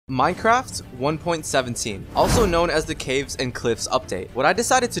Minecraft 1.17, also known as the Caves and Cliffs update. What I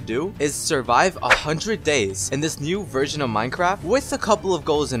decided to do is survive 100 days in this new version of Minecraft with a couple of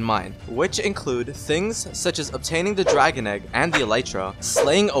goals in mind, which include things such as obtaining the dragon egg and the elytra,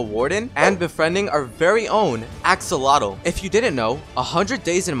 slaying a warden, and befriending our very own axolotl. If you didn't know, 100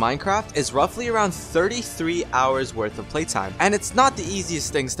 days in Minecraft is roughly around 33 hours worth of playtime, and it's not the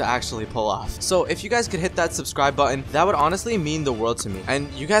easiest things to actually pull off. So if you guys could hit that subscribe button, that would honestly mean the world to me,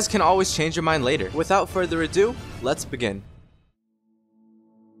 and you guys can always change your mind later. Without further ado, let's begin.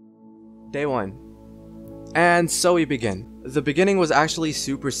 Day 1. And so we begin. The beginning was actually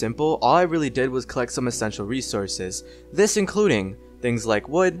super simple. All I really did was collect some essential resources, this including things like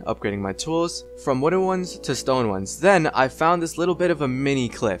wood, upgrading my tools, from wooden ones to stone ones. Then I found this little bit of a mini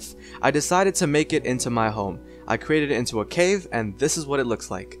cliff. I decided to make it into my home. I created it into a cave, and this is what it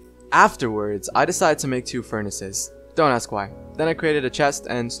looks like. Afterwards, I decided to make 2 furnaces. Don't ask why. Then I created a chest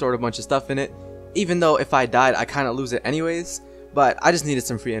and stored a bunch of stuff in it, even though if I died I kinda lose it anyways, but I just needed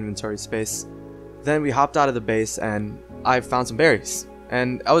some free inventory space. Then we hopped out of the base and I found some berries,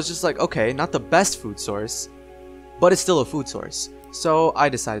 and I was just like, okay, not the best food source, but it's still a food source, so I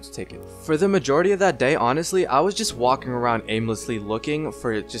decided to take it. For the majority of that day, honestly, I was just walking around aimlessly looking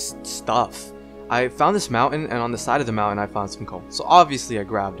for just stuff. I found this mountain, and on the side of the mountain I found some coal, so obviously I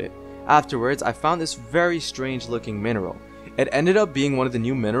grabbed it. Afterwards, I found this very strange looking mineral. It ended up being one of the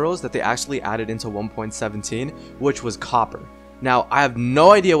new minerals that they actually added into 1.17, which was copper. Now, I have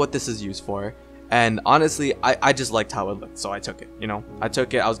no idea what this is used for, and honestly, I just liked how it looked, so I took it, I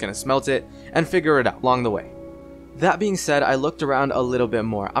took it, I was gonna smelt it, and figure it out along the way. That being said, I looked around a little bit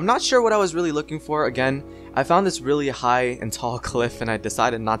more. I'm not sure what I was really looking for. Again, I found this really high and tall cliff, and I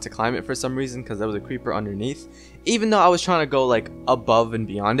decided not to climb it for some reason because there was a creeper underneath, even though I was trying to go like above and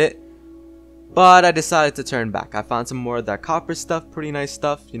beyond it. But I decided to turn back. I found some more of that copper stuff, pretty nice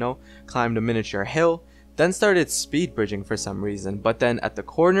stuff, climbed a miniature hill, then started speed bridging for some reason. But then at the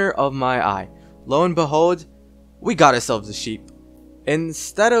corner of my eye, lo and behold, we got ourselves a sheep.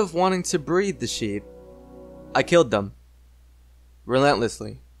 Instead of wanting to breed the sheep, I killed them.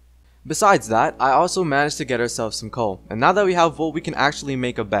 Relentlessly. Besides that, I also managed to get ourselves some coal, and now that we have wool, we can actually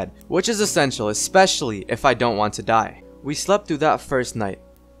make a bed, which is essential, especially if I don't want to die. We slept through that first night.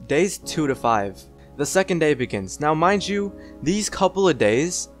 Days 2 to 5. The second day begins. Now mind you, these couple of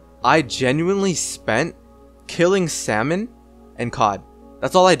days, I genuinely spent killing salmon and cod.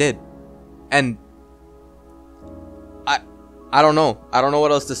 That's all I did. And I don't know. I don't know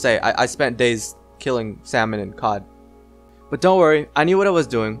what else to say. I spent days killing salmon and cod. But don't worry, I knew what I was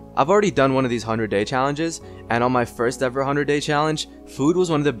doing. I've already done one of these 100-day challenges, and on my first ever 100-day challenge, food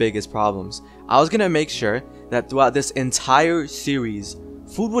was one of the biggest problems. I was gonna make sure that throughout this entire series,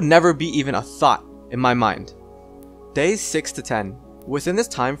 food would never be even a thought in my mind. Days 6 to 10. Within this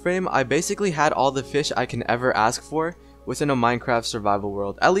time frame, I basically had all the fish I can ever ask for within a Minecraft survival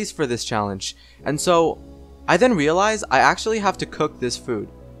world, at least for this challenge. And so, I then realized I actually have to cook this food.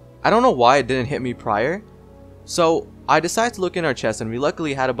 I don't know why it didn't hit me prior. So, I decided to look in our chest, and we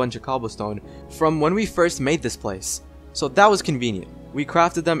luckily had a bunch of cobblestone from when we first made this place. So that was convenient. We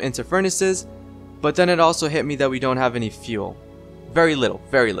crafted them into furnaces, but then it also hit me that we don't have any fuel. Very little,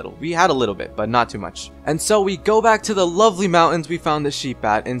 very little. We had a little bit, but not too much. And so we go back to the lovely mountains we found the sheep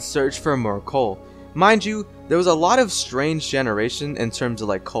at and search for more coal. Mind you, there was a lot of strange generation in terms of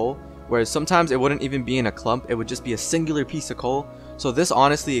like coal, where sometimes it wouldn't even be in a clump, it would just be a singular piece of coal. So this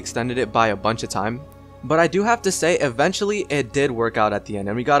honestly extended it by a bunch of time. But I do have to say, eventually it did work out at the end,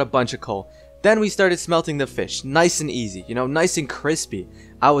 and we got a bunch of coal. Then we started smelting the fish, nice and easy, nice and crispy.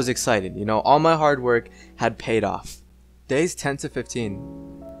 I was excited, all my hard work had paid off. Days 10 to 15.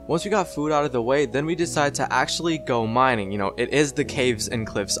 Once we got food out of the way, then we decided to actually go mining. It is the Caves and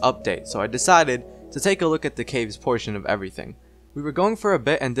Cliffs update, so I decided to take a look at the caves portion of everything. We were going for a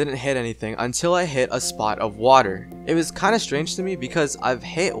bit and didn't hit anything until I hit a spot of water. It was kind of strange to me because I've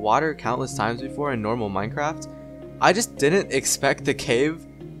hit water countless times before in normal Minecraft. I just didn't expect the cave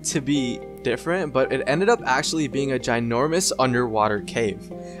to be different, but it ended up actually being a ginormous underwater cave.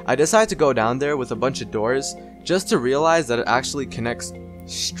 I decided to go down there with a bunch of doors just to realize that it actually connects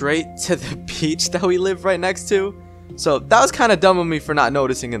straight to the beach that we live right next to. So that was kind of dumb of me for not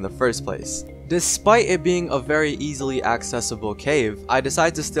noticing in the first place. Despite it being a very easily accessible cave, I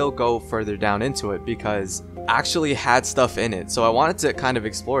decided to still go further down into it because it actually had stuff in it, so I wanted to kind of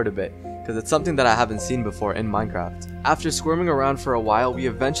explore it a bit because it's something that I haven't seen before in Minecraft. After squirming around for a while, we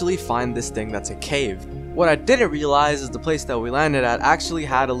eventually find this thing that's a cave. What I didn't realize is the place that we landed at actually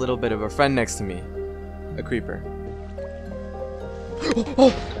had a little bit of a friend next to me. A creeper.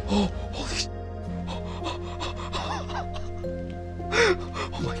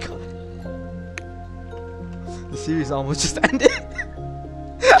 Oh my god. The series almost just ended.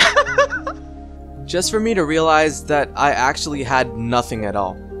 Just for me to realize that I actually had nothing at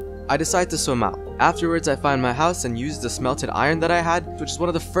all. I decide to swim out. Afterwards, I find my house and use the smelted iron that I had, which is one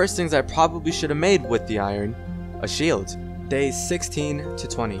of the first things I probably should have made with the iron, a shield. Days 16 to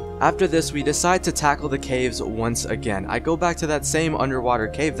 20. After this, we decide to tackle the caves once again. I go back to that same underwater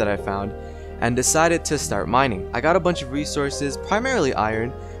cave that I found and decided to start mining. I got a bunch of resources, primarily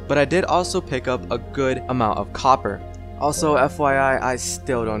iron, but I did also pick up a good amount of copper. Also, FYI, I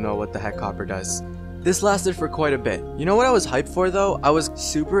still don't know what the heck copper does. This lasted for quite a bit. You know what I was hyped for though? I was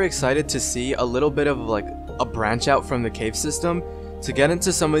super excited to see a little bit of like a branch out from the cave system to get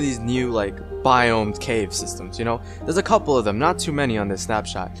into some of these new like biomed cave systems, you know? There's a couple of them, not too many on this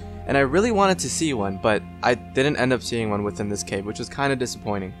snapshot. And I really wanted to see one, but I didn't end up seeing one within this cave, which was kind of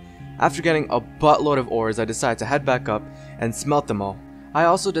disappointing. After getting a buttload of ores, I decided to head back up and smelt them all. I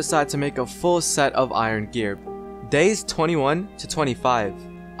also decided to make a full set of iron gear. Days 21 to 25.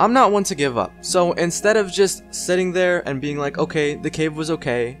 I'm not one to give up, so instead of just sitting there and being like, okay, the cave was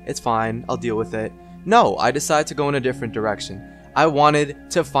okay, it's fine, I'll deal with it. No, I decided to go in a different direction. I wanted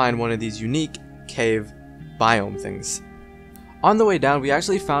to find one of these unique cave biome things. On the way down, we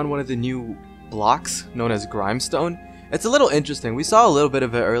actually found one of the new blocks known as Grimestone. It's a little interesting. We saw a little bit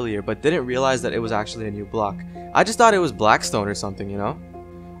of it earlier, but didn't realize that it was actually a new block. I just thought it was Blackstone or something, you know?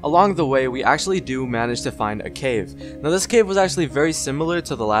 Along the way, we actually do manage to find a cave. Now, this cave was actually very similar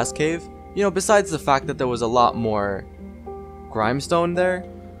to the last cave, you know, besides the fact that there was a lot more Grimestone there.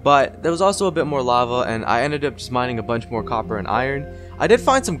 But there was also a bit more lava, and I ended up just mining a bunch more copper and iron. I did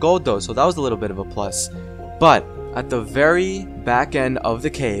find some gold though, so that was a little bit of a plus. But at the very back end of the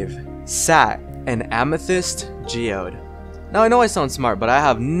cave sat an amethyst geode. Now I know I sound smart, but I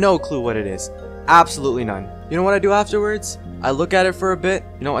have no clue what it is. Absolutely none. You know what I do afterwards? I look at it for a bit,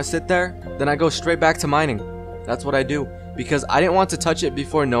 you know, I sit there, then I go straight back to mining. That's what I do, because I didn't want to touch it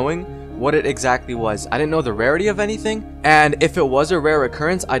before knowing what it exactly was. I didn't know the rarity of anything, and if it was a rare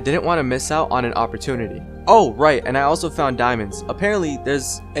occurrence, I didn't want to miss out on an opportunity. Oh, right, and I also found diamonds. Apparently,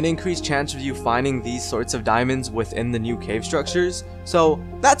 there's an increased chance of you finding these sorts of diamonds within the new cave structures, so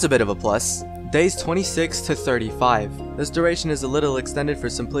that's a bit of a plus. Days 26 to 35. This duration is a little extended for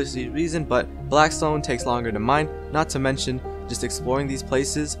simplicity's reason, but Blackstone takes longer to mine, not to mention just exploring these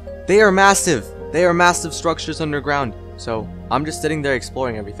places. They are massive! They are massive structures underground, so I'm just sitting there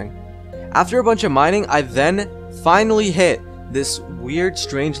exploring everything. After a bunch of mining, I then finally hit this weird,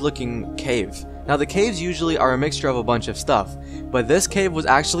 strange looking cave. Now the caves usually are a mixture of a bunch of stuff, but this cave was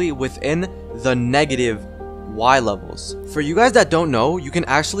actually within the negative Y levels. For you guys that don't know, you can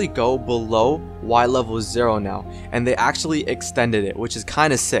actually go below Y level 0 now, and they actually extended it, which is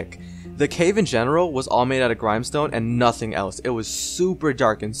kind of sick. The cave in general was all made out of Grimestone and nothing else. It was super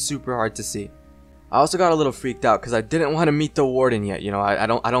dark and super hard to see. I also got a little freaked out because I didn't want to meet the warden yet, you know, I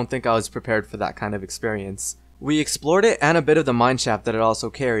don't think I was prepared for that kind of experience. We explored it and a bit of the mine shaft that it also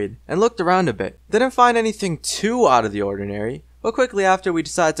carried, and looked around a bit. Didn't find anything too out of the ordinary, but quickly after we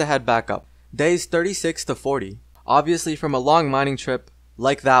decided to head back up. Days 36 to 40. Obviously from a long mining trip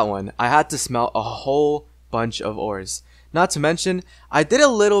like that one, I had to smelt a whole bunch of ores. Not to mention, I did a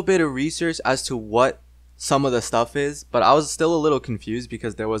little bit of research as to what some of the stuff is, but I was still a little confused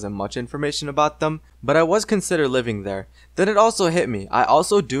because there wasn't much information about them, but I was consider living there. Then it also hit me, I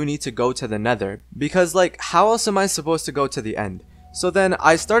also do need to go to the nether, because like, how else am I supposed to go to the end? So then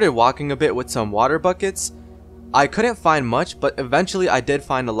I started walking a bit with some water buckets. I couldn't find much, but eventually I did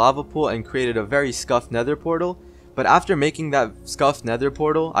find a lava pool and created a very scuffed nether portal. But after making that scuffed nether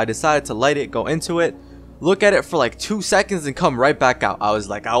portal, I decided to light it, go into it, look at it for like 2 seconds and come right back out. I was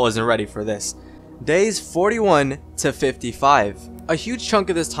like, I wasn't ready for this. Days 41 to 55. A huge chunk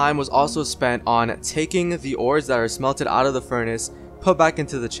of this time was also spent on taking the ores that are smelted out of the furnace, put back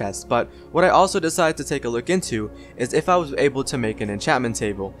into the chest. But what I also decided to take a look into is if I was able to make an enchantment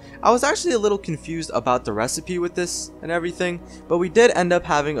table. I was actually a little confused about the recipe with this and everything, but we did end up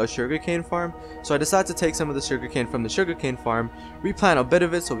having a sugarcane farm, so I decided to take some of the sugarcane from the sugarcane farm, replant a bit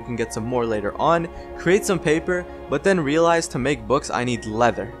of it so we can get some more later on, create some paper, but then realized to make books I need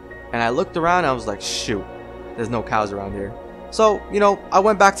leather. And I looked around and I was like, shoot, there's no cows around here. So, you know, I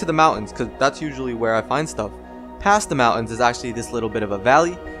went back to the mountains because that's usually where I find stuff. Past the mountains is actually this little bit of a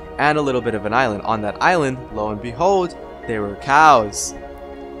valley and a little bit of an island. On that island, lo and behold, there were cows.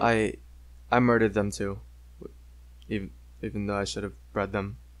 I murdered them too, even though I should have bred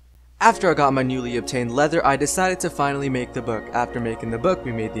them. After I got my newly obtained leather, I decided to finally make the book. After making the book,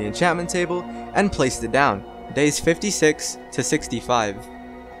 we made the enchantment table and placed it down. Days 56 to 65.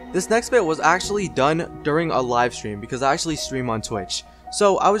 This next bit was actually done during a live stream because I actually stream on Twitch.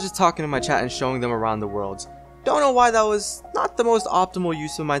 So I was just talking to my chat and showing them around the world. Don't know why that was not the most optimal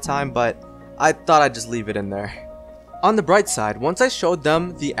use of my time, but I thought I'd just leave it in there. On the bright side, once I showed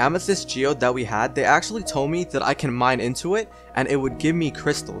them the amethyst geode that we had, they actually told me that I can mine into it and it would give me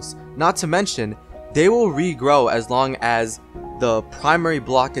crystals. Not to mention, they will regrow as long as the primary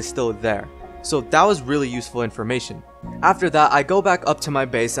block is still there. So that was really useful information. After that, I go back up to my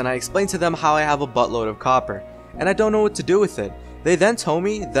base and I explain to them how I have a buttload of copper and I don't know what to do with it. They then told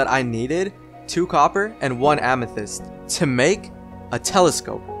me that I needed 2 copper and 1 amethyst to make a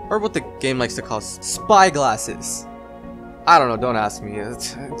telescope, or what the game likes to call spyglasses. I don't know, don't ask me.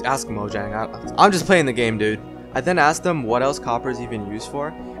 Ask Mojang. I'm just playing the game, dude. I then asked them what else copper is even used for,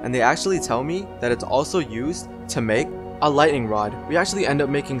 and they actually tell me that it's also used to make a lightning rod. We actually end up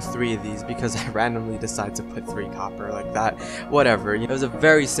making 3 of these because I randomly decided to put 3 copper like that. Whatever, it was a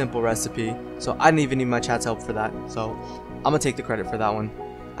very simple recipe, so I didn't even need my chat's help for that, so I'm gonna take the credit for that one.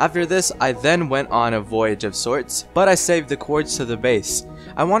 After this, I then went on a voyage of sorts, but I saved the coords to the base.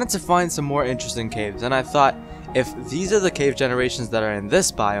 I wanted to find some more interesting caves, and I thought, if these are the cave generations that are in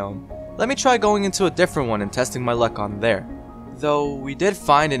this biome, let me try going into a different one and testing my luck on there. Though we did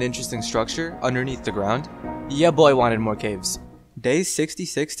find an interesting structure underneath the ground. Yeah, boy wanted more caves. Days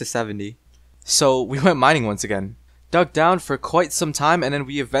 66 to 70. So we went mining once again. Dug down for quite some time and then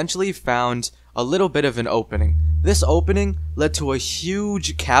we eventually found a little bit of an opening. This opening led to a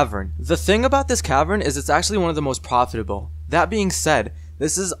huge cavern. The thing about this cavern is it's actually one of the most profitable. That being said,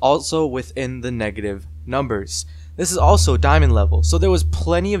 this is also within the negative numbers. This is also diamond level, so there was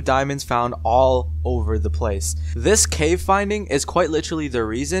plenty of diamonds found all over the place. This cave finding is quite literally the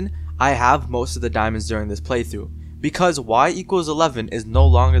reason I have most of the diamonds during this playthrough, because y = 11 is no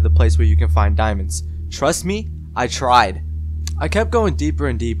longer the place where you can find diamonds. Trust me, I tried. I kept going deeper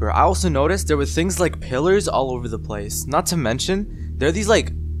and deeper. I also noticed there were things like pillars all over the place. Not to mention, there are these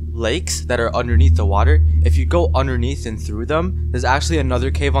like lakes that are underneath the water. If you go underneath and through them, there's actually another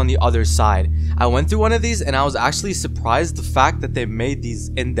cave on the other side. I went through one of these and I was actually surprised the fact that they made these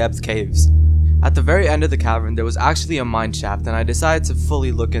in-depth caves. At the very end of the cavern, there was actually a mine shaft and I decided to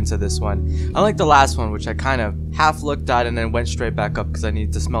fully look into this one. Unlike the last one, which I kind of half looked at and then went straight back up because I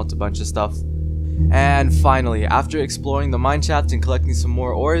needed to smelt a bunch of stuff. And finally, after exploring the mine shaft and collecting some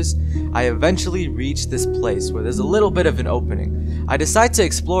more ores, I eventually reached this place where there's a little bit of an opening. I decided to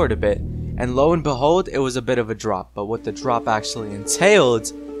explore it a bit, and lo and behold, it was a bit of a drop. But what the drop actually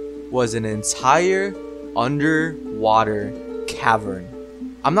entailed was an entire underwater cavern.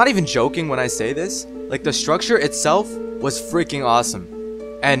 I'm not even joking when I say this. Like, the structure itself was freaking awesome,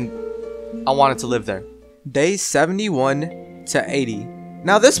 and I wanted to live there. Day 71 to 80.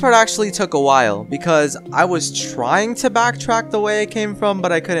 Now this part actually took a while because I was trying to backtrack the way it came from,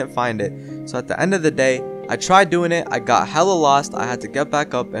 but I couldn't find it. So at the end of the day, I tried doing it, I got hella lost, I had to get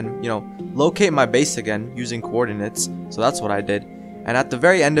back up and, locate my base again using coordinates. So that's what I did. And at the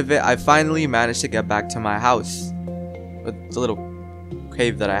very end of it, I finally managed to get back to my house. It's a little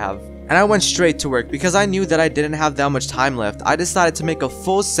cave that I have. And I went straight to work because I knew that I didn't have that much time left. I decided to make a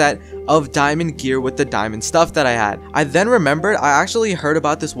full set of diamond gear with the diamond stuff that I had. I then remembered I actually heard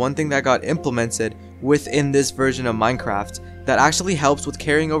about this one thing that got implemented within this version of Minecraft that actually helps with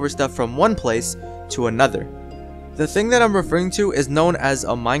carrying over stuff from one place to another. The thing that I'm referring to is known as a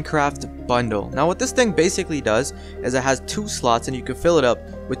Minecraft bundle. Now what this thing basically does is it has 2 slots and you can fill it up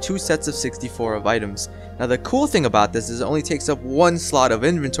with 2 sets of 64 of items. Now the cool thing about this is it only takes up 1 slot of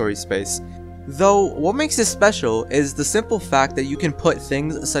inventory space. Though what makes it special is the simple fact that you can put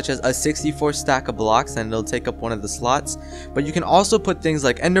things such as a 64 stack of blocks and it'll take up 1 of the slots, but you can also put things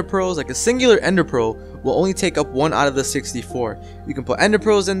like ender pearls. Like a singular ender pearl will only take up 1 out of the 64. You can put ender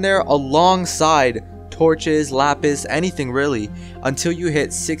pearls in there alongside torches, lapis, anything really, until you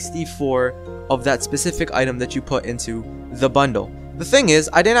hit 64 of that specific item that you put into the bundle. The thing is,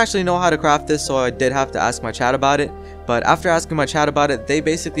 I didn't actually know how to craft this, so I did have to ask my chat about it. But after asking my chat about it, they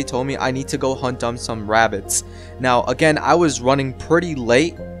basically told me I need to go hunt down some rabbits. Now, again, I was running pretty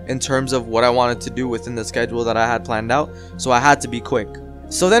late in terms of what I wanted to do within the schedule that I had planned out, so I had to be quick.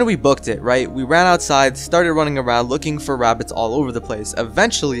 So then we booked it, right? We ran outside, started running around looking for rabbits all over the place.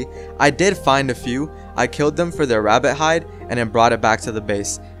 Eventually, I did find a few. I killed them for their rabbit hide and then brought it back to the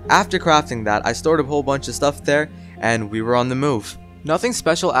base. After crafting that, I stored a whole bunch of stuff there and we were on the move. Nothing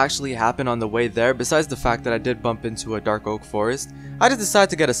special actually happened on the way there besides the fact that I did bump into a dark oak forest. I just decided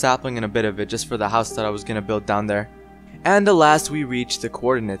to get a sapling and a bit of it just for the house that I was going to build down there. And at last we reached the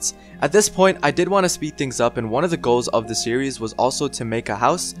coordinates. At this point I did want to speed things up, and one of the goals of the series was also to make a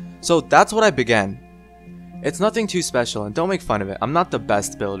house, so that's what I began. It's nothing too special and don't make fun of it, I'm not the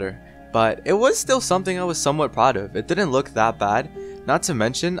best builder, but it was still something I was somewhat proud of. It didn't look that bad, Not to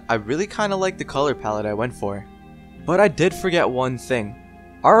mention, I really kind of like the color palette I went for. But I did forget one thing.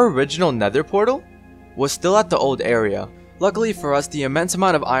 Our original nether portal was still at the old area. Luckily for us, the immense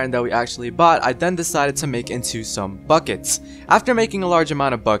amount of iron that we actually bought, I then decided to make into some buckets. After making a large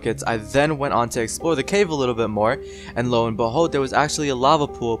amount of buckets, I then went on to explore the cave a little bit more, and lo and behold, there was actually a lava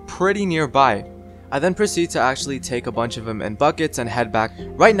pool pretty nearby. I then proceed to actually take a bunch of them in buckets and head back.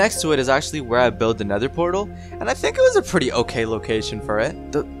 Right next to it is actually where I built the nether portal, and I think it was a pretty okay location for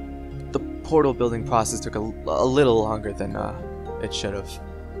it. The portal building process took a little longer than it should have.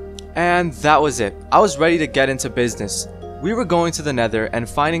 And that was it. I was ready to get into business. We were going to the nether and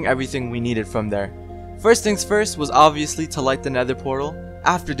finding everything we needed from there. First things first was obviously to light the nether portal.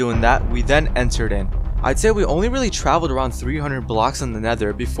 After doing that, we then entered in. I'd say we only really traveled around 300 blocks in the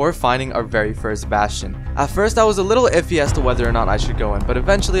nether before finding our very first bastion. At first I was a little iffy as to whether or not I should go in, but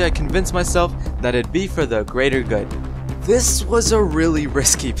eventually I convinced myself that it'd be for the greater good. This was a really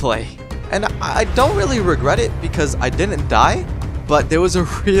risky play, and I don't really regret it because I didn't die, but there was a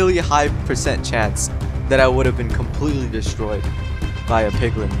really high % chance that I would have been completely destroyed by a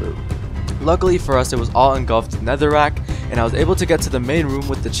piglin brute. Luckily for us, it was all engulfed in netherrack, and I was able to get to the main room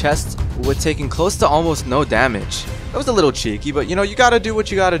with the chest with taking close to almost no damage. It was a little cheeky, but you know, you gotta do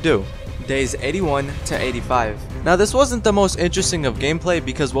what you gotta do. Days 81 to 85. Now this wasn't the most interesting of gameplay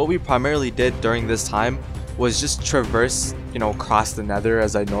because what we primarily did during this time was just traverse, across the nether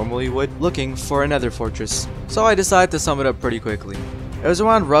as I normally would, looking for a nether fortress. So I decided to sum it up pretty quickly. It was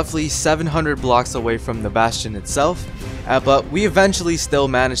around roughly 700 blocks away from the bastion itself, but we eventually still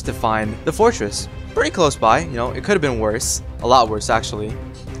managed to find the fortress. Pretty close by, it could have been worse. A lot worse, actually.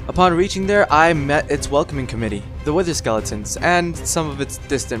 Upon reaching there, I met its welcoming committee, the wither skeletons, and some of its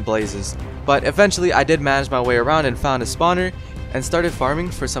distant blazes. But eventually, I did manage my way around and found a spawner, and started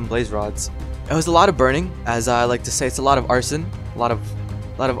farming for some blaze rods. It was a lot of burning, as I like to say, it's a lot of arson. A lot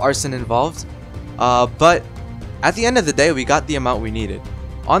of arson involved. But at the end of the day, we got the amount we needed.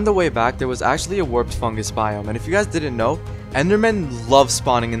 On the way back, there was actually a warped fungus biome, and if you guys didn't know, Endermen love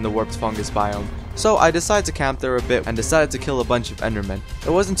spawning in the warped fungus biome. So I decided to camp there a bit and decided to kill a bunch of Endermen. It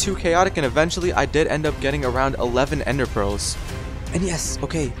wasn't too chaotic, and eventually I did end up getting around 11 Ender Pearls. And yes,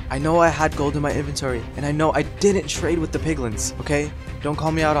 okay, I know I had gold in my inventory, and I know I didn't trade with the piglins, okay? Don't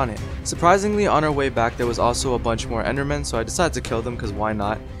call me out on it. Surprisingly, on our way back, there was also a bunch more Endermen, so I decided to kill them because why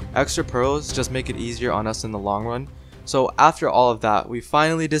not? Extra pearls just make it easier on us in the long run. So after all of that, we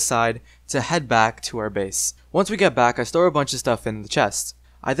finally decide to head back to our base. Once we get back, I store a bunch of stuff in the chest.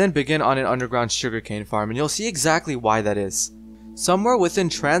 I then begin on an underground sugarcane farm, and you'll see exactly why that is. Somewhere within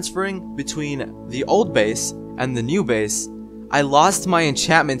transferring between the old base and the new base, I lost my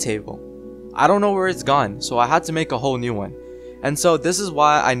enchantment table. I don't know where it's gone, so I had to make a whole new one. And so this is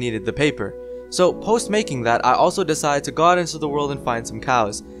why I needed the paper. So post making that, I also decided to go out into the world and find some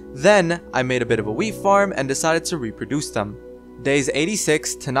cows. Then I made a bit of a wheat farm and decided to reproduce them. Days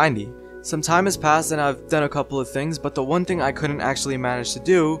 86 to 90. Some time has passed and I've done a couple of things, but the one thing I couldn't actually manage to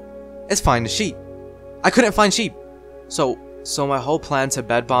do is find a sheep. I couldn't find sheep. So my whole plan to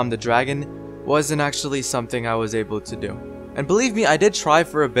bed bomb the dragon wasn't actually something I was able to do. And believe me, I did try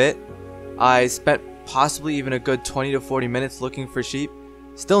for a bit. I spent possibly even a good 20 to 40 minutes looking for sheep.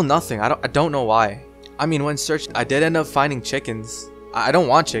 Still nothing. I don't know why. I mean, when searched, I did end up finding chickens. I don't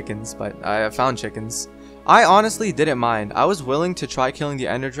want chickens, but I found chickens. I honestly didn't mind. I was willing to try killing the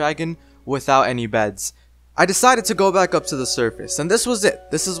ender dragon without any beds. I decided to go back up to the surface, and this was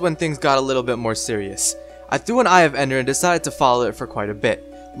it. This is when things got a little bit more serious. I threw an Eye of Ender and decided to follow it for quite a bit.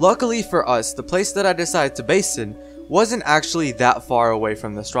 Luckily for us, the place that I decided to base in wasn't actually that far away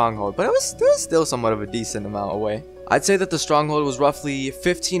from the stronghold, but it was still somewhat of a decent amount away. I'd say that the stronghold was roughly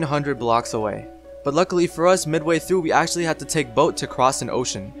 1500 blocks away. But luckily for us, midway through we actually had to take boat to cross an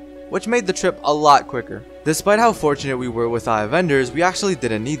ocean, which made the trip a lot quicker. Despite how fortunate we were with Eye of Enders, we actually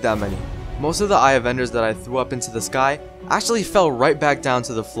didn't need that many. Most of the Eye of Enders that I threw up into the sky actually fell right back down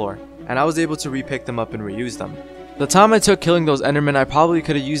to the floor, and I was able to repick them up and reuse them. The time I took killing those Endermen I probably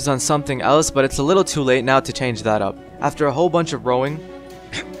could have used on something else, but it's a little too late now to change that up. After a whole bunch of rowing,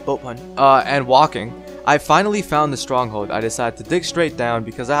 boat pun, and walking, I finally found the stronghold. I decided to dig straight down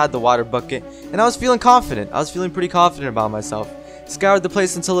because I had the water bucket, and I was feeling confident. I was feeling pretty confident about myself. Scoured the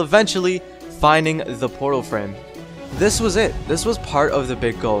place until eventually finding the portal frame. This was it. This was part of the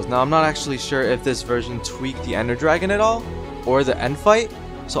big goals. Now I'm not actually sure if this version tweaked the Ender Dragon at all, or the end fight,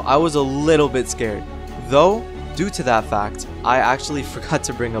 so I was a little bit scared. Though, due to that fact, I actually forgot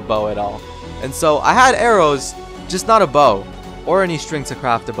to bring a bow at all. And so I had arrows, just not a bow, or any string to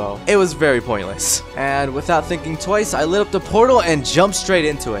craft a bow. It was very pointless. And without thinking twice, I lit up the portal and jumped straight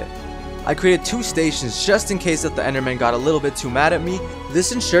into it. I created 2 stations just in case that the Enderman got a little bit too mad at me.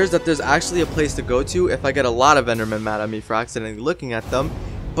 This ensures that there's actually a place to go to if I get a lot of Endermen mad at me for accidentally looking at them.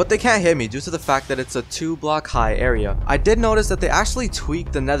 But they can't hit me due to the fact that it's a 2-block high area. I did notice that they actually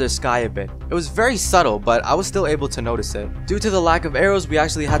tweaked the nether sky a bit. It was very subtle, but I was still able to notice it. Due to the lack of arrows, we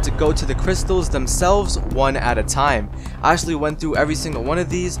actually had to go to the crystals themselves one at a time. I actually went through every single one of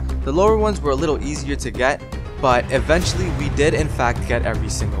these. The lower ones were a little easier to get, but eventually we did in fact get every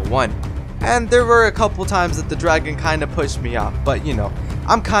single one. And there were a couple times that the dragon kind of pushed me off, but you know,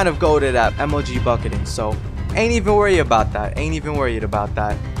 I'm kind of goated at MLG bucketing, so ain't even worried about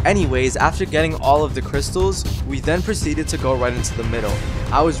that. Anyways, after getting all of the crystals, we then proceeded to go right into the middle.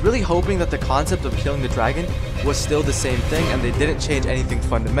 I was really hoping that the concept of killing the dragon was still the same thing and they didn't change anything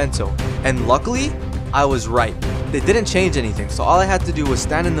fundamental. And luckily, I was right. They didn't change anything, so all I had to do was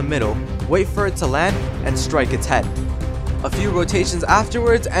stand in the middle, wait for it to land, and strike its head. A few rotations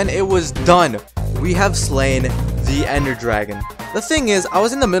afterwards, and it was done. We have slain the Ender Dragon. The thing is, I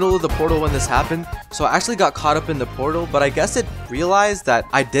was in the middle of the portal when this happened, so I actually got caught up in the portal, but I guess it realized that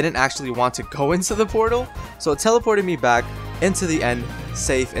I didn't actually want to go into the portal, so it teleported me back into the end,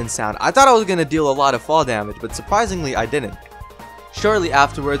 safe and sound. I thought I was going to deal a lot of fall damage, but surprisingly I didn't. Shortly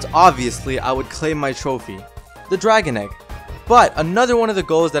afterwards, obviously, I would claim my trophy, the Dragon Egg. But another one of the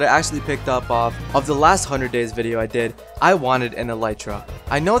goals that I actually picked up off of the last 100 days video I did, I wanted an Elytra.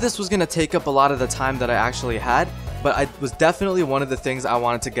 I know this was going to take up a lot of the time that I actually had, but it was definitely one of the things I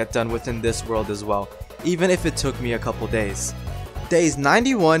wanted to get done within this world as well, even if it took me a couple days. Days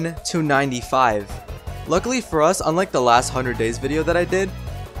 91 to 95. Luckily for us, unlike the last 100 days video that I did,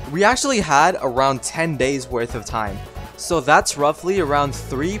 we actually had around 10 days worth of time. So that's roughly around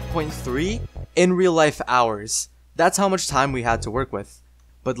 3.3 in real life hours. That's how much time we had to work with.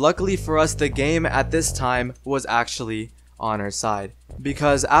 But luckily for us, the game at this time was actually on our side.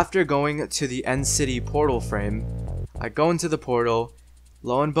 Because after going to the End City portal frame, I go into the portal,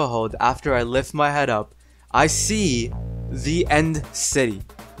 lo and behold, after I lift my head up, I see the End City.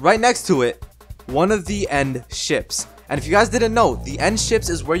 Right next to it, one of the End ships. And if you guys didn't know, the End ships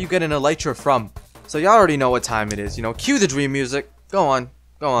is where you get an Elytra from. So y'all already know what time it is, you know, cue the dream music. Go on.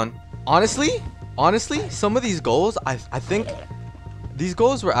 Honestly, some of these goals, I think these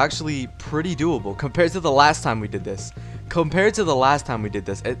goals were actually pretty doable compared to the last time we did this.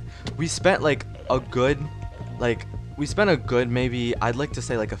 We spent a good maybe, I'd like to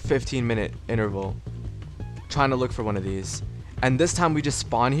say like a 15-minute interval trying to look for one of these. And this time we just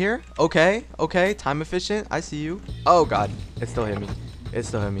spawn here. Okay, time efficient. I see you. Oh god, it still hit me.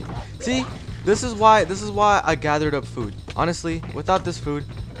 See, this is why I gathered up food. Honestly, without this food,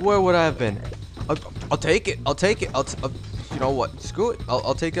 where would I have been? I'll take it. You know what? Screw it.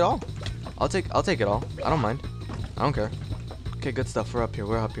 I'll take it all. I'll take it all. I don't mind. I don't care. Okay, good stuff. We're up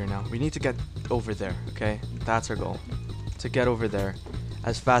here now. We need to get over there. Okay, that's our goal. To get over there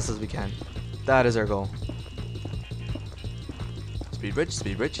as fast as we can. That is our goal. Speed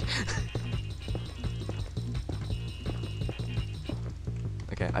bridge.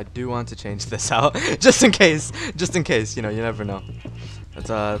 Okay, I do want to change this out just in case. You know, you never know.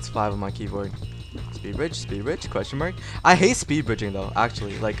 That's 5 on my keyboard. Speed bridge, question mark. I hate speed bridging though,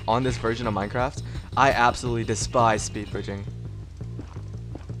 actually. Like on this version of Minecraft, I absolutely despise speed bridging.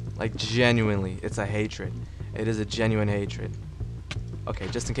 Like genuinely, it's a hatred. It is a genuine hatred. Okay,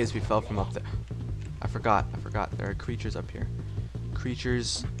 just in case we fell from up there. I forgot. There are creatures up here.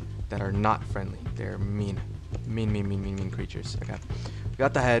 Creatures that are not friendly. They're mean creatures. Okay. We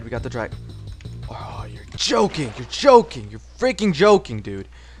got the head, we got the drag. Oh, you're joking. You're freaking joking, dude.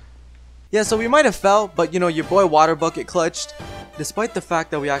 Yeah, so we might have fell, but you know, your boy Water Bucket clutched. Despite the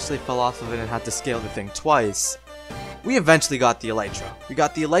fact that we actually fell off of it and had to scale the thing twice, we eventually got the Elytra. We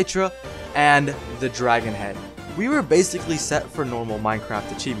got the Elytra and the Dragon Head. We were basically set for normal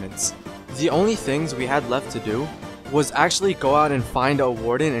Minecraft achievements. The only things we had left to do was actually go out and find a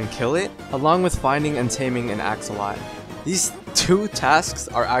warden and kill it, along with finding and taming an axolot. These two tasks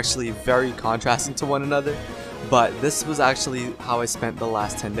are actually very contrasting to one another, but this was actually how I spent the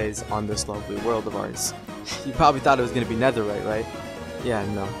last 10 days on this lovely world of ours. You probably thought it was going to be netherite, right? Yeah,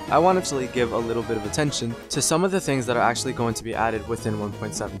 no. I want to actually give a little bit of attention to some of the things that are actually going to be added within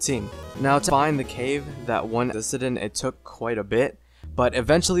 1.17. Now, to find the cave that one existed in, it took quite a bit, but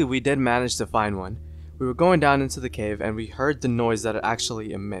eventually we did manage to find one. We were going down into the cave and we heard the noise that it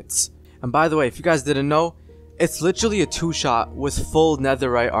actually emits. And by the way, if you guys didn't know, it's literally a 2-shot with full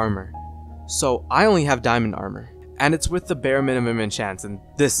netherite armor. So I only have diamond armor, and it's with the bare minimum enchants, and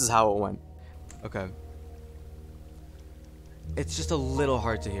this is how it went. Okay. It's just a little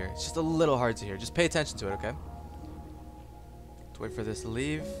hard to hear. Just pay attention to it, okay? Let's wait for this to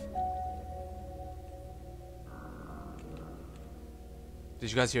leave. Did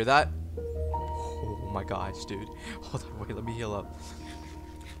you guys hear that? Oh my gosh, dude. Hold on, wait, let me heal up.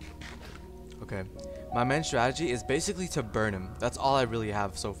 Okay. My main strategy is basically to burn him. That's all I really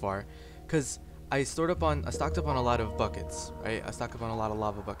have so far. Because I stocked up on a lot of buckets, right? I stocked up on a lot of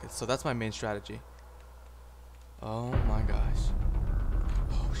lava buckets. So that's my main strategy. Oh my gosh.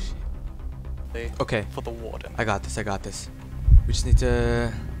 Oh shit. Okay. For the warden. I got this. We just need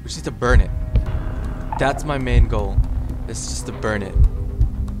to burn it. That's my main goal. It's just to burn it.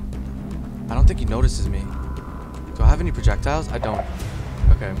 I don't think he notices me. Do I have any projectiles? I don't.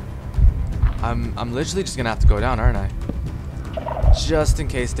 Okay. I'm literally just gonna have to go down, aren't I? Just in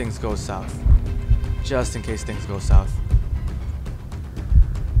case things go south. Just in case things go south.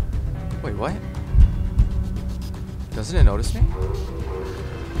 Wait, what? Doesn't it notice me?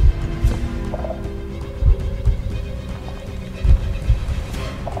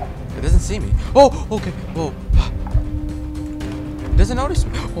 It doesn't see me. Oh, okay. Whoa. It doesn't notice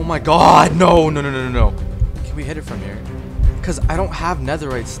me. Oh my god. No. Can we hit it from here? Because I don't have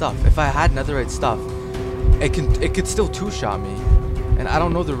netherite stuff. If I had netherite stuff, it could still two-shot me. And I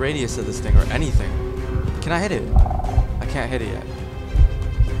don't know the radius of this thing or anything. Can I hit it? I can't hit it yet.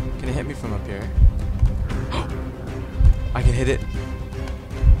 Can it hit me from up here? I can hit it.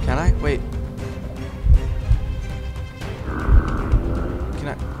 Can I? Wait. Can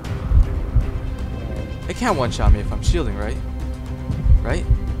I? It can't one-shot me if I'm shielding, right? Right?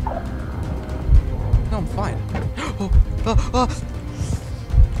 No, I'm fine.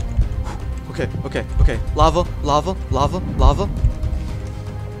 Okay. Lava.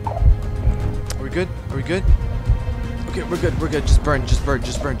 Are we good? Okay, we're good. Just burn. I need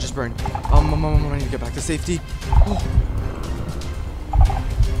to get back to safety. Oh.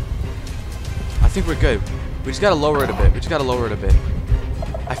 I think we're good. We just gotta lower it a bit.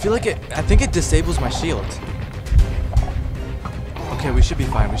 I think it disables my shield. Okay, we should be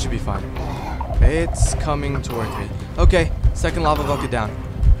fine. It's coming towards me. Okay, second lava bucket down.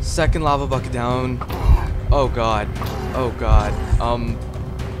 Oh god.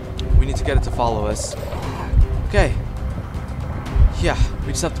 We need to get it to follow us. Okay. Yeah,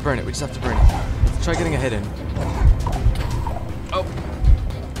 we just have to burn it. Let's try getting a hit in. Oh.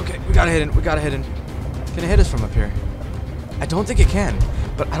 Okay, we got a hit in. Can it hit us from up here? I don't think it can,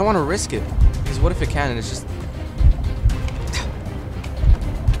 but I don't want to risk it. Because what if it can and it's just...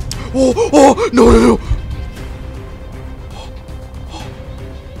 Oh, no.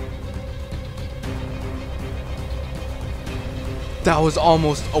 That was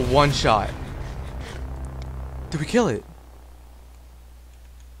almost a one-shot. Did we kill it?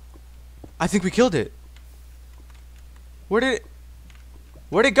 I think we killed it. Where'd it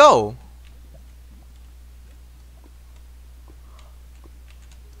go?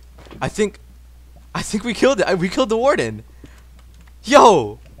 I think we killed it. We killed the warden.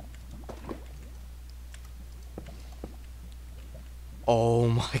 Yo. Oh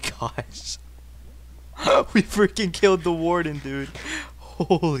my gosh. We freaking killed the warden, dude.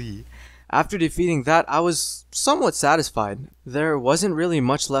 Holy. After defeating that, I was somewhat satisfied. There wasn't really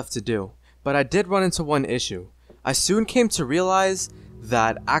much left to do, but I did run into one issue. I soon came to realize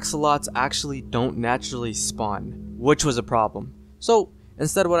that axolots actually don't naturally spawn, which was a problem. So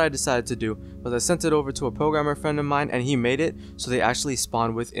instead, what I decided to do was I sent it over to a programmer friend of mine, and he made it so they actually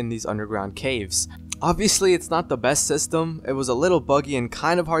spawn within these underground caves. Obviously, it's not the best system. It was a little buggy and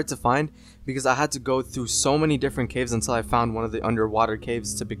kind of hard to find because I had to go through so many different caves until I found one of the underwater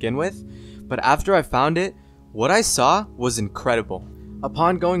caves to begin with. But after I found it, what I saw was incredible.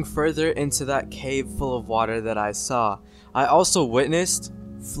 Upon going further into that cave full of water that I saw, I also witnessed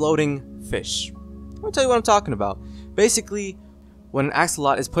floating fish. Let me tell you what I'm talking about. Basically, when an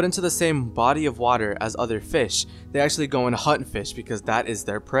axolot is put into the same body of water as other fish, they actually go and hunt fish because that is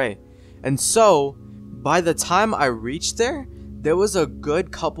their prey. And so, by the time I reached there was a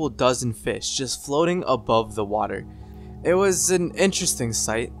good couple dozen fish just floating above the water. It was an interesting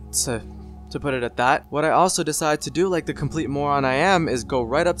sight, to put it at that. What I also decided to do, like the complete moron I am, is go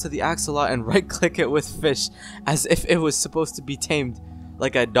right up to the axolot and right click it with fish as if it was supposed to be tamed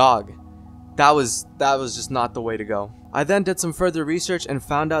like a dog. That was just not the way to go. I then did some further research and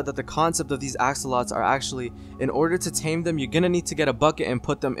found out that the concept of these axolots are actually, in order to tame them, you're gonna need to get a bucket and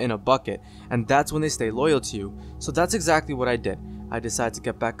put them in a bucket, and that's when they stay loyal to you. So that's exactly what I did. I decided to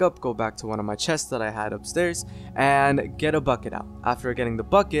get back up, go back to one of my chests that I had upstairs, and get a bucket out. After getting the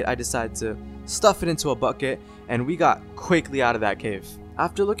bucket, I decided to stuff it into a bucket, and we got quickly out of that cave.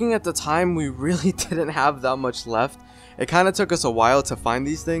 After looking at the time, we really didn't have that much left. It kind of took us a while to find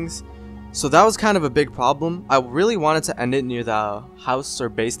these things, So that was kind of a big problem. I really wanted to end it near the house or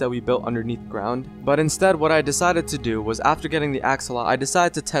base that we built underneath ground, but instead what I decided to do was, after getting the axolotl, I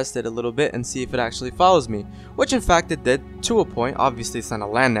decided to test it a little bit and see if it actually follows me, which in fact it did, to a point. Obviously it's not a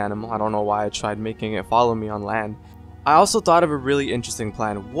land animal, I don't know why I tried making it follow me on land. I also thought of a really interesting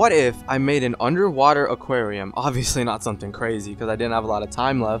plan. What if I made an underwater aquarium? Obviously not something crazy because I didn't have a lot of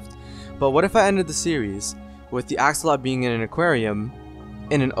time left, but what if I ended the series with the axolotl being in an aquarium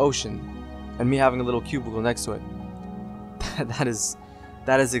in an ocean, and me having a little cubicle next to it? That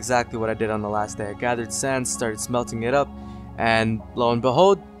is exactly what I did on the last day. I gathered sand, started smelting it up, and lo and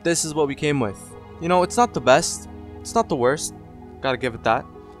behold, this is what we came with. You know, it's not the best, it's not the worst, gotta give it that,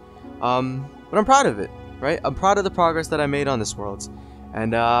 but I'm proud of it, right? I'm proud of the progress that I made on this world,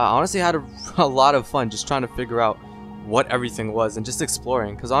 and I honestly had a lot of fun just trying to figure out what everything was and just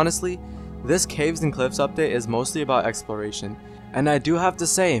exploring, because honestly, this Caves and Cliffs update is mostly about exploration. And I do have to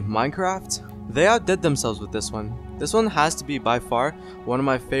say, Minecraft, they outdid themselves with this one. This one has to be by far one of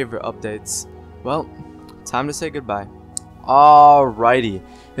my favorite updates. Well, time to say goodbye. Alrighty,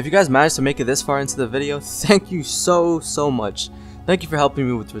 if you guys managed to make it this far into the video, thank you so much. Thank you for helping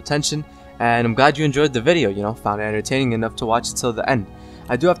me with retention, and I'm glad you enjoyed the video, you know, found it entertaining enough to watch it till the end.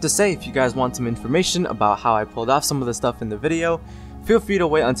 I do have to say, if you guys want some information about how I pulled off some of the stuff in the video, feel free to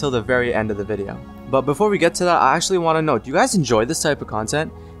wait until the very end of the video. But before we get to that, I actually want to know, do you guys enjoy this type of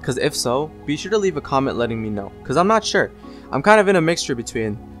content? Because if so, be sure to leave a comment letting me know, because I'm not sure. I'm kind of in a mixture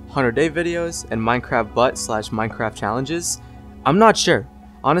between 100-day videos and Minecraft Minecraft challenges. I'm not sure.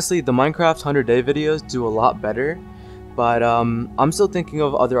 Honestly, the Minecraft 100-day videos do a lot better, but I'm still thinking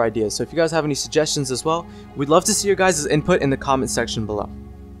of other ideas. So if you guys have any suggestions as well, we'd love to see your guys' input in the comment section below.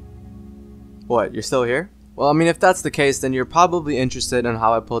 What, you're still here? Well, I mean, if that's the case, then you're probably interested in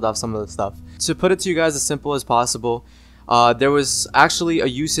how I pulled off some of the stuff. To put it to you guys as simple as possible, there was actually a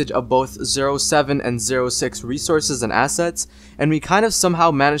usage of both 07 and 06 resources and assets, and we kind of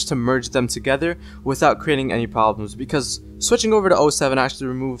somehow managed to merge them together without creating any problems, because switching over to 07 actually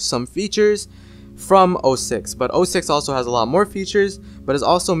removed some features from 06, but 06 also has a lot more features, but is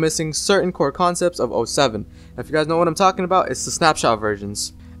also missing certain core concepts of 07. If you guys know what I'm talking about, it's the snapshot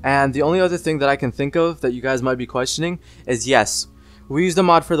versions. And the only other thing that I can think of that you guys might be questioning is, yes, we used a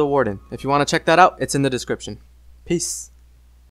mod for the Warden. If you want to check that out, it's in the description. Peace.